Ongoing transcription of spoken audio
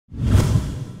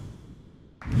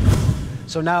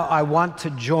So now I want to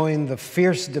join the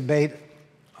fierce debate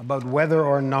about whether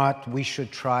or not we should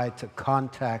try to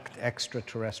contact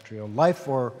extraterrestrial life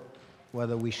or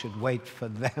whether we should wait for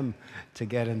them to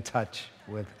get in touch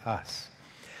with us.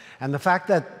 And the fact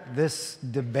that this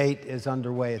debate is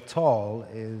underway at all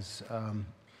is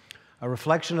a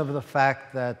reflection of the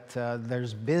fact that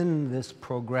there's been this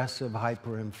progressive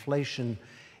hyperinflation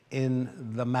in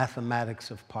the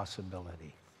mathematics of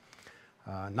possibility.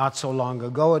 Not so long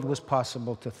ago, it was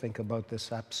possible to think about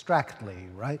this abstractly,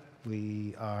 right?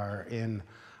 We are in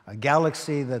a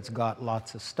galaxy that's got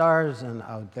lots of stars, and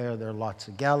out there are lots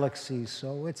of galaxies,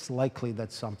 so it's likely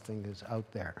that something is out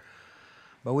there.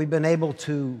 But we've been able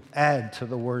to add to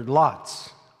the word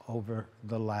lots over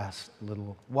the last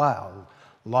little while.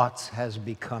 Lots has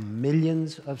become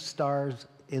millions of stars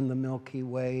in the Milky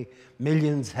Way.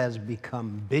 Millions has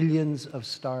become billions of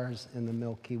stars in the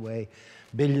Milky Way.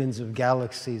 Billions of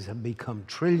galaxies have become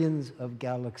trillions of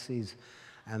galaxies,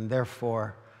 and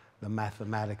therefore the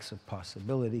mathematics of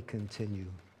possibility continue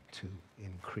to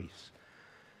increase.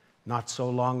 Not so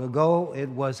long ago, it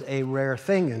was a rare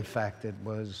thing. In fact, it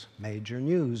was major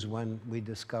news when we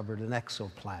discovered an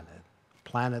exoplanet, a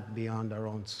planet beyond our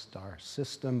own star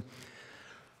system,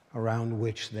 around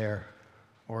which there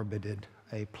orbited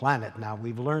a planet. Now,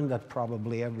 we've learned that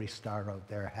probably every star out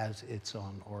there has its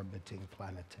own orbiting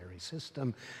planetary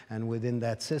system, and within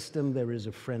that system there is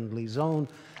a friendly zone.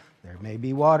 There may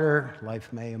be water,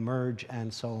 life may emerge,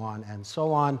 and so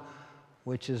on,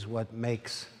 which is what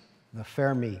makes the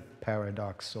Fermi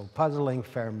paradox so puzzling.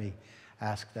 Fermi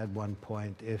asked at one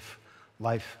point, if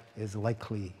life is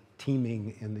likely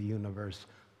teeming in the universe,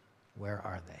 where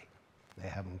are they? They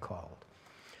haven't called.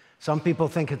 Some people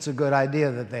think it's a good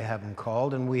idea that they haven't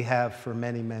called, and we have for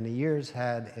many, many years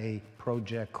had a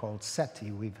project called SETI.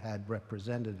 We've had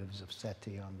representatives of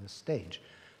SETI on this stage,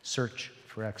 Search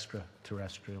for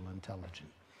Extraterrestrial Intelligence.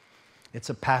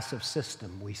 It's a passive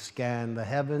system. We scan the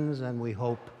heavens and we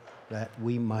hope that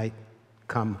we might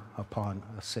come upon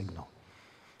a signal.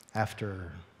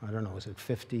 After, I don't know, is it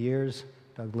 50 years,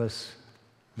 Douglas?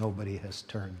 Nobody has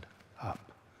turned up.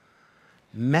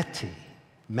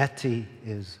 METI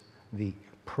is the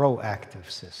proactive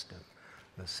system,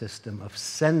 the system of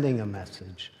sending a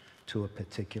message to a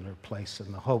particular place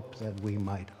in the hope that we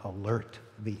might alert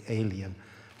the alien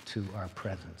to our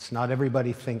presence. Not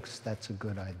everybody thinks that's a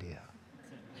good idea.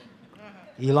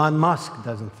 Elon Musk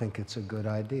doesn't think it's a good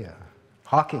idea.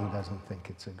 Hawking doesn't think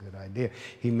it's a good idea.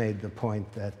 He made the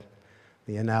point that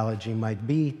the analogy might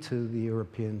be to the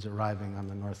Europeans arriving on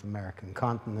the North American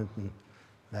continent, and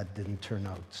that didn't turn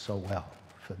out so well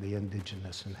for the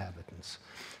indigenous inhabitants.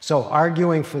 So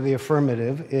arguing for the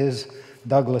affirmative is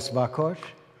Douglas Vakoch.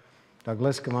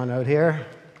 Douglas, come on out here.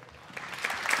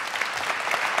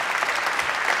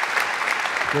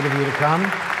 Good of you to come.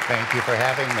 Thank you for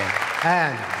having me.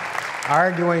 And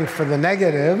arguing for the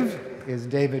negative is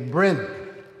David Brin.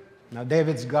 Now,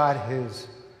 David's got his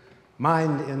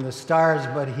mind in the stars,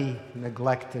 but he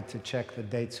neglected to check the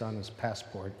dates on his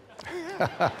passport.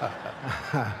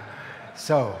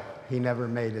 So he never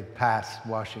made it past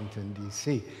Washington,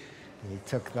 D.C. He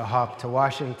took the hop to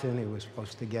Washington. He was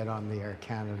supposed to get on the Air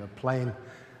Canada plane,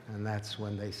 and that's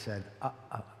when they said,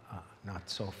 not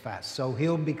so fast. So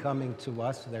he'll be coming to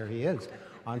us. There he is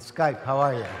on Skype. How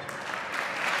are you?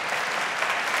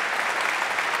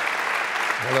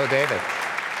 Hello, David.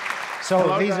 So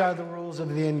Hello, these are the rules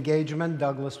of the engagement.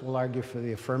 Douglas will argue for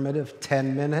the affirmative,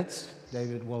 10 minutes.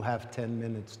 David will have 10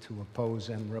 minutes to oppose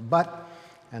and rebut,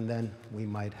 and then we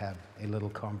might have a little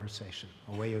conversation.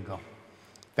 Away you go.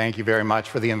 Thank you very much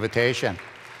for the invitation.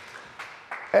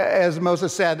 As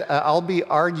Moses said, I'll be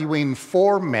arguing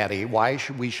for METI, why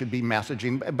we should be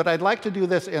messaging, but I'd like to do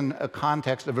this in a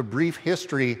context of a brief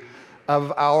history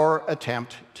of our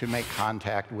attempt to make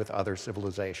contact with other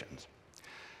civilizations.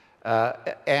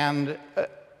 And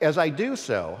as I do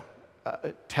so,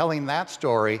 telling that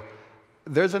story,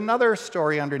 there's another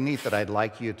story underneath that I'd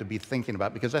like you to be thinking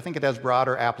about, because I think it has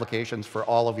broader applications for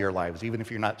all of your lives, even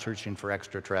if you're not searching for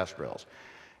extraterrestrials.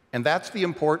 And that's the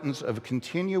importance of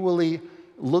continually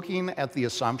looking at the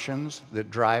assumptions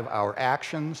that drive our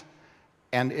actions,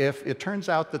 and if it turns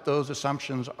out that those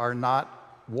assumptions are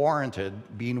not warranted,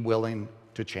 being willing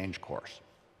to change course.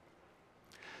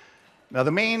 Now,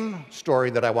 the main story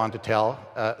that I want to tell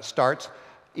starts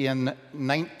in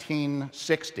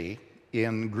 1960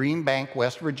 in Green Bank,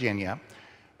 West Virginia,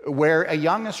 where a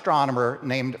young astronomer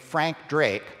named Frank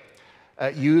Drake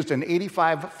used an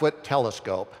 85-foot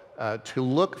telescope to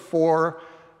look for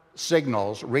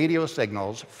signals, radio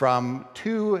signals, from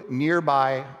two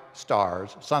nearby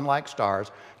stars, sun-like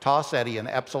stars, Tau Ceti and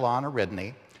Epsilon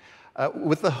Eridani,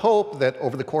 with the hope that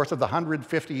over the course of the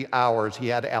 150 hours he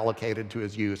had allocated to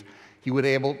his use, he would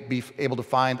be able to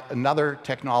find another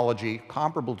technology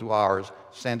comparable to ours,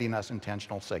 sending us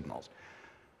intentional signals.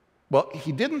 Well,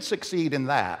 he didn't succeed in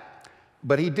that,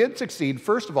 but he did succeed,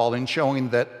 first of all, in showing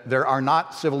that there are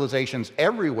not civilizations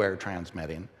everywhere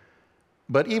transmitting,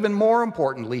 but even more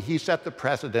importantly, he set the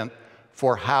precedent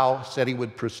for how SETI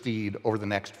would proceed over the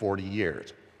next 40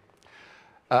 years.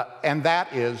 And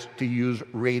that is to use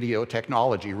radio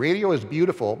technology. Radio is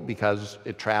beautiful because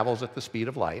it travels at the speed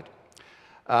of light,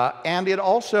 and it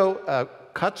also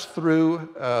cuts through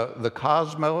the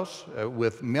cosmos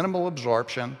with minimal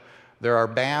absorption. There are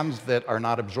bands that are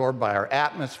not absorbed by our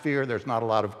atmosphere. There's not a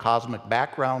lot of cosmic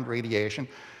background radiation.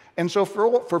 And so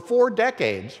for 4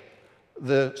 decades,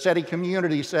 the SETI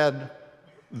community said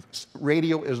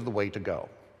radio is the way to go.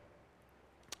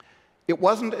 It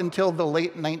wasn't until the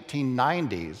late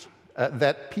 1990s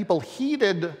that people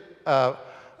heeded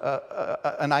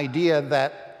an idea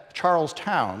that Charles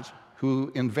Townes,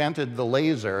 who invented the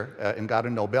laser and got a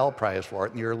Nobel Prize for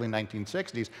it in the early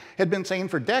 1960s, had been saying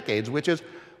for decades, which is,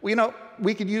 you know,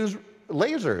 we could use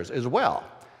lasers as well.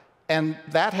 And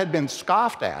that had been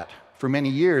scoffed at for many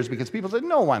years because people said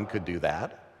no one could do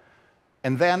that.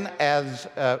 And then as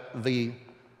the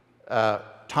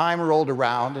time rolled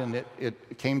around and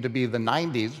it came to be the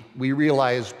 90s, we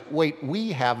realized, wait,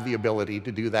 we have the ability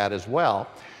to do that as well.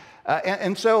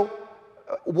 And so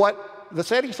what the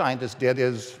SETI scientists did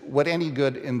is what any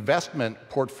good investment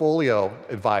portfolio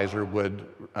advisor would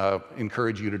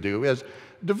encourage you to do, is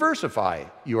diversify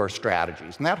your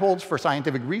strategies. And that holds for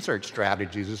scientific research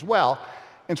strategies as well.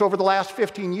 And so over the last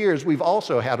 15 years, we've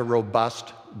also had a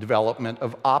robust development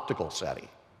of optical SETI,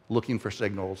 looking for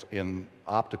signals in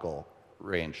optical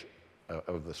range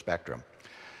of the spectrum.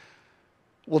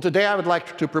 Well, today I would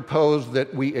like to propose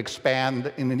that we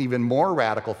expand in an even more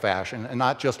radical fashion and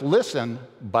not just listen,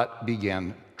 but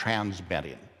begin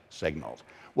transmitting signals.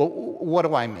 Well, what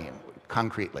do I mean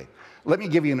concretely? Let me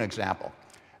give you an example.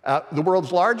 The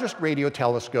world's largest radio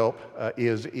telescope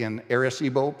is in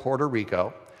Arecibo, Puerto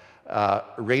Rico,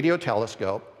 radio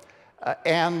telescope.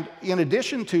 And in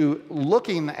addition to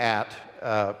looking at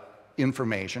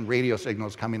information, radio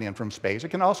signals coming in from space, it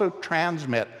can also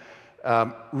transmit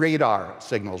radar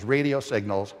signals, radio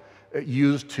signals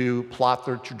used to plot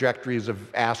the trajectories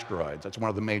of asteroids. That's one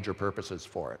of the major purposes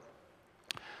for it.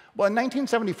 Well, in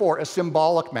 1974, a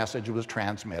symbolic message was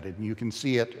transmitted, and you can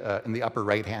see it in the upper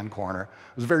right-hand corner.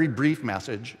 It was a very brief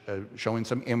message showing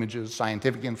some images,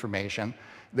 scientific information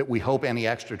that we hope any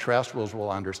extraterrestrials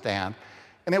will understand.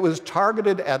 And it was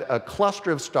targeted at a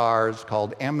cluster of stars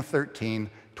called M13,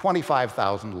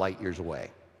 25,000 light years away.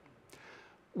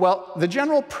 Well, the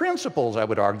general principles, I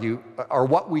would argue, are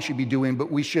what we should be doing,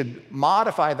 but we should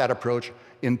modify that approach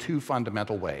in 2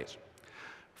 fundamental ways.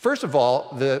 First of all,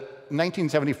 the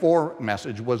 1974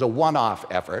 message was a one-off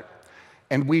effort,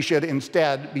 and we should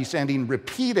instead be sending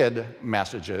repeated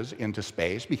messages into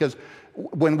space, because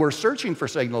when we're searching for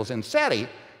signals in SETI,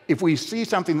 if we see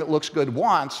something that looks good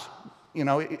once, you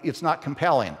know, it's not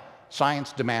compelling.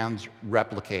 Science demands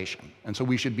replication, and so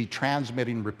we should be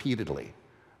transmitting repeatedly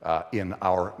in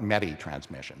our METI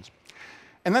transmissions.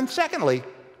 And then secondly,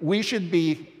 we should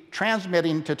be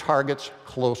transmitting to targets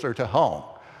closer to home.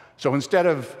 So instead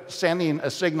of sending a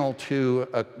signal to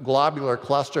a globular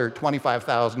cluster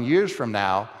 25,000 years from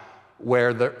now,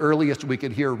 where the earliest we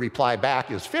could hear a reply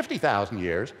back is 50,000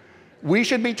 years, we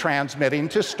should be transmitting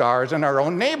to stars in our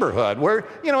own neighborhood, where,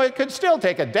 you know, it could still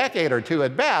take a decade or 2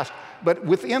 at best, but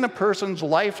within a person's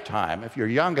lifetime, if you're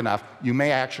young enough, you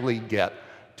may actually get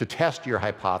to test your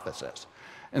hypothesis.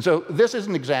 And so this is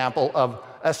an example of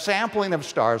a sampling of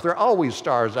stars. There are always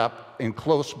stars up and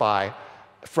close by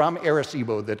from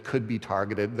Arecibo that could be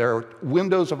targeted. There are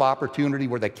windows of opportunity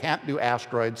where they can't do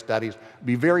asteroid studies. It'd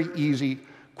be very easy,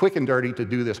 quick and dirty to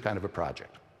do this kind of a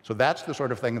project. So that's the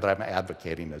sort of thing that I'm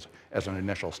advocating as an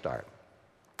initial start.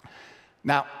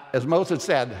 Now, as Moses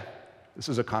said, this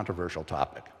is a controversial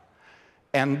topic.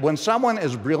 And when someone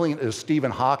as brilliant as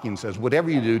Stephen Hawking says, whatever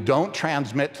you do, don't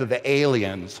transmit to the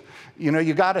aliens, you know,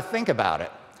 you got to think about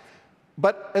it.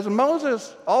 But as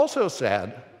Moses also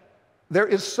said, there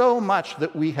is so much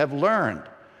that we have learned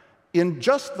in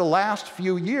just the last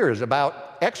few years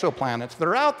about exoplanets that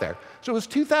are out there. So it was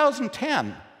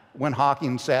 2010 when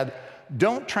Hawking said,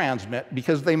 don't transmit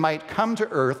because they might come to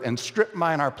Earth and strip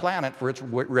mine our planet for its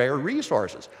rare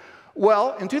resources.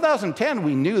 Well, in 2010,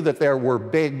 we knew that there were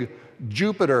big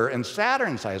Jupiter and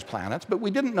Saturn-sized planets, but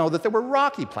we didn't know that there were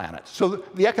rocky planets. So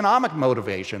the economic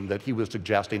motivation that he was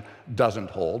suggesting doesn't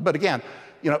hold. But again,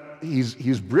 you know,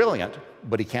 he's brilliant,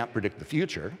 but he can't predict the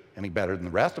future any better than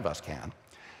the rest of us can.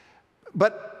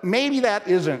 But maybe that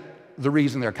isn't the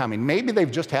reason they're coming. Maybe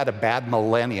they've just had a bad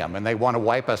millennium and they want to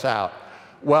wipe us out.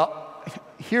 Well,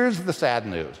 here's the sad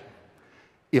news.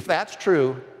 If that's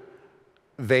true,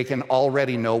 they can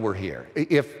already know we're here.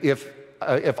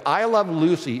 If I Love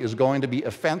Lucy is going to be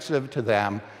offensive to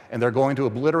them and they're going to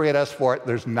obliterate us for it,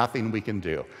 there's nothing we can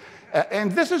do.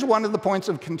 And this is one of the points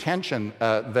of contention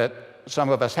that some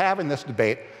of us have in this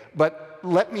debate, but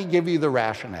let me give you the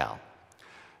rationale.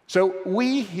 So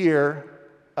we here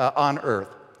on Earth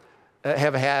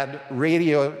have had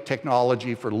radio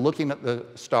technology for looking at the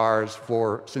stars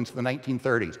since the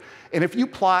 1930s. And if you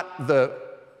plot the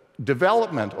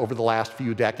development over the last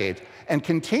few decades and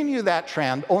continue that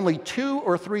trend only 2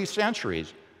 or 3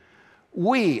 centuries,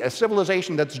 we, a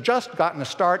civilization that's just gotten a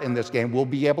start in this game, will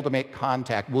be able to make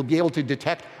contact. We'll be able to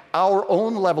detect our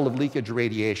own level of leakage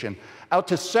radiation out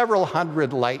to several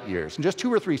hundred light years in just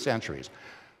 2 or 3 centuries.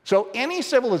 So any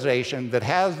civilization that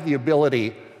has the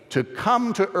ability to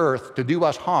come to Earth to do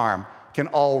us harm can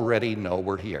already know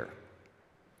we're here.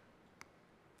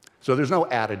 So there's no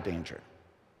added danger.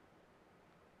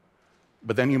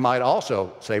 But then you might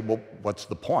also say, well, what's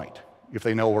the point? If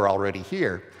they know we're already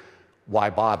here, why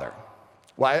bother?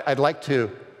 Well, I'd like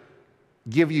to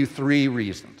give you 3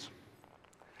 reasons.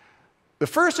 The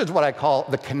first is what I call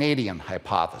the Canadian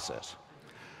hypothesis.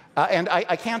 And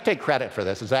I can't take credit for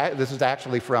this. This is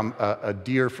actually from a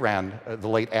dear friend, the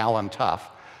late Alan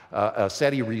Tuff, a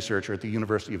SETI researcher at the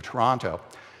University of Toronto.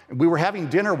 We were having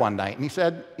dinner one night, and he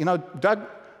said, you know, Doug,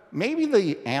 maybe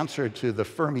the answer to the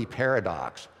Fermi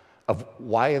paradox of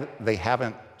why they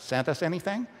haven't sent us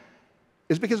anything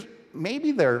is because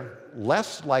maybe they're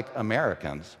less like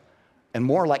Americans and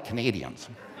more like Canadians.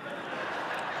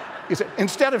 He said,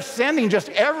 instead of sending just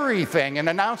everything and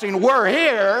announcing, we're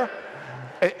here,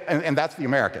 and that's the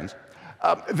Americans,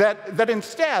 that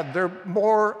instead they're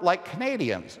more like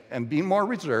Canadians and being more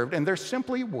reserved, and they're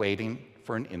simply waiting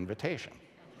for an invitation.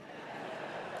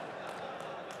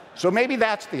 So maybe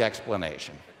that's the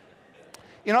explanation.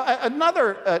 You know,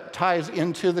 another ties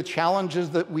into the challenges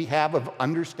that we have of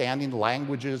understanding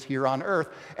languages here on Earth.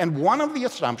 And one of the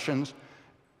assumptions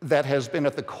that has been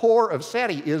at the core of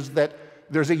SETI is that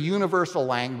there's a universal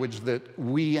language that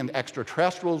we and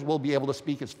extraterrestrials will be able to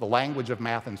speak. It's the language of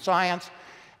math and science.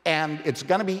 And it's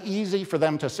going to be easy for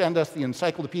them to send us the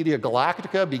Encyclopedia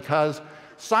Galactica because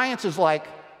science is like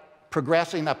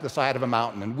progressing up the side of a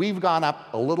mountain. And we've gone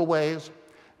up a little ways,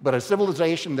 but a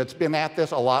civilization that's been at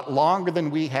this a lot longer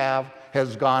than we have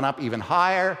has gone up even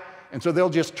higher. And so they'll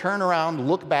just turn around,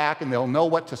 look back, and they'll know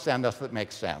what to send us that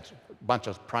makes sense. A bunch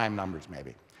of prime numbers,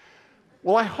 maybe.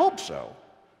 Well, I hope so.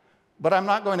 But I'm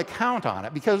not going to count on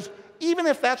it, because even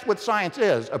if that's what science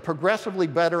is, a progressively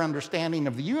better understanding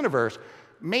of the universe,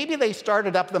 maybe they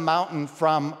started up the mountain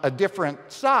from a different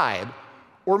side,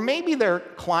 or maybe they're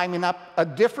climbing up a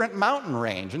different mountain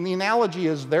range. And the analogy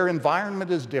is their environment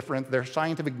is different, their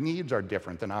scientific needs are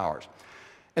different than ours.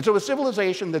 And so a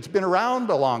civilization that's been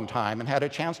around a long time and had a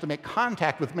chance to make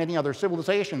contact with many other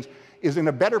civilizations is in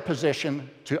a better position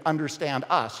to understand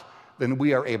us than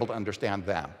we are able to understand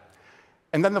them.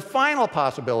 And then the final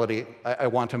possibility I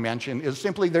want to mention is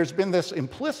simply there's been this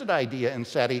implicit idea in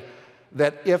SETI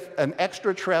that if an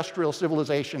extraterrestrial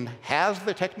civilization has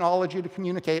the technology to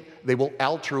communicate, they will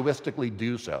altruistically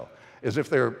do so, as if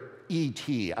they're ET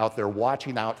out there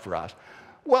watching out for us.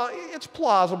 Well, it's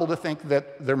plausible to think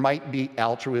that there might be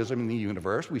altruism in the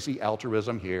universe. We see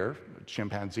altruism here.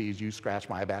 Chimpanzees, you scratch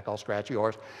my back, I'll scratch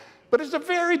yours. But it's a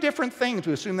very different thing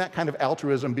to assume that kind of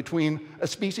altruism between a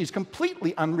species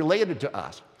completely unrelated to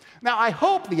us. Now, I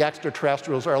hope the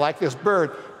extraterrestrials are like this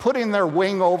bird, putting their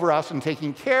wing over us and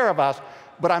taking care of us,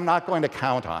 but I'm not going to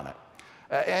count on it.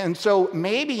 And so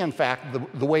maybe, in fact,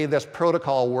 the way this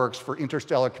protocol works for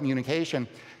interstellar communication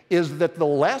is that the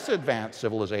less advanced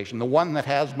civilization, the one that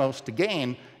has most to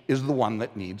gain, is the one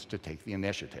that needs to take the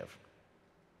initiative.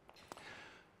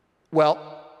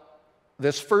 Well,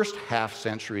 this first half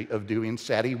century of doing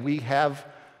SETI, we have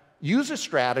used a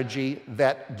strategy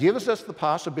that gives us the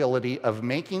possibility of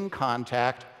making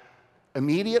contact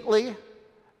immediately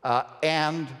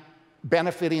and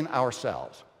benefiting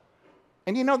ourselves.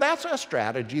 And you know, that's a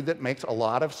strategy that makes a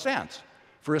lot of sense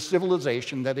for a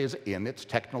civilization that is in its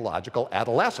technological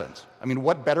adolescence. I mean,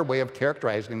 what better way of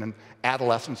characterizing an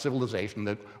adolescent civilization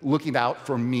than looking out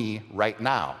for me right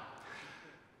now?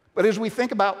 But as we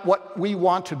think about what we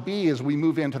want to be as we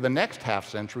move into the next half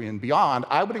century and beyond,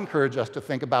 I would encourage us to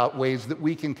think about ways that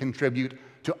we can contribute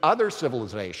to other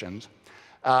civilizations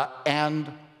and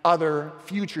other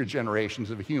future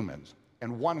generations of humans.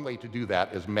 And one way to do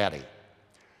that is METI.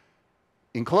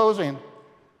 In closing,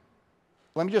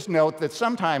 Let me just note that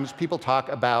sometimes people talk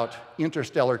about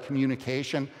interstellar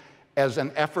communication as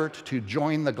an effort to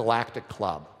join the galactic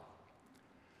club.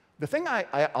 The thing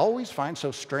I always find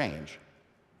so strange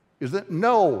is that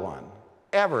no one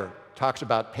ever talks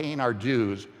about paying our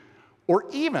dues or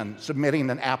even submitting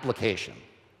an application.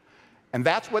 And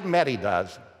that's what METI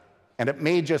does, and it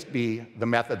may just be the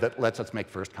method that lets us make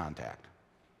first contact.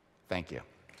 Thank you.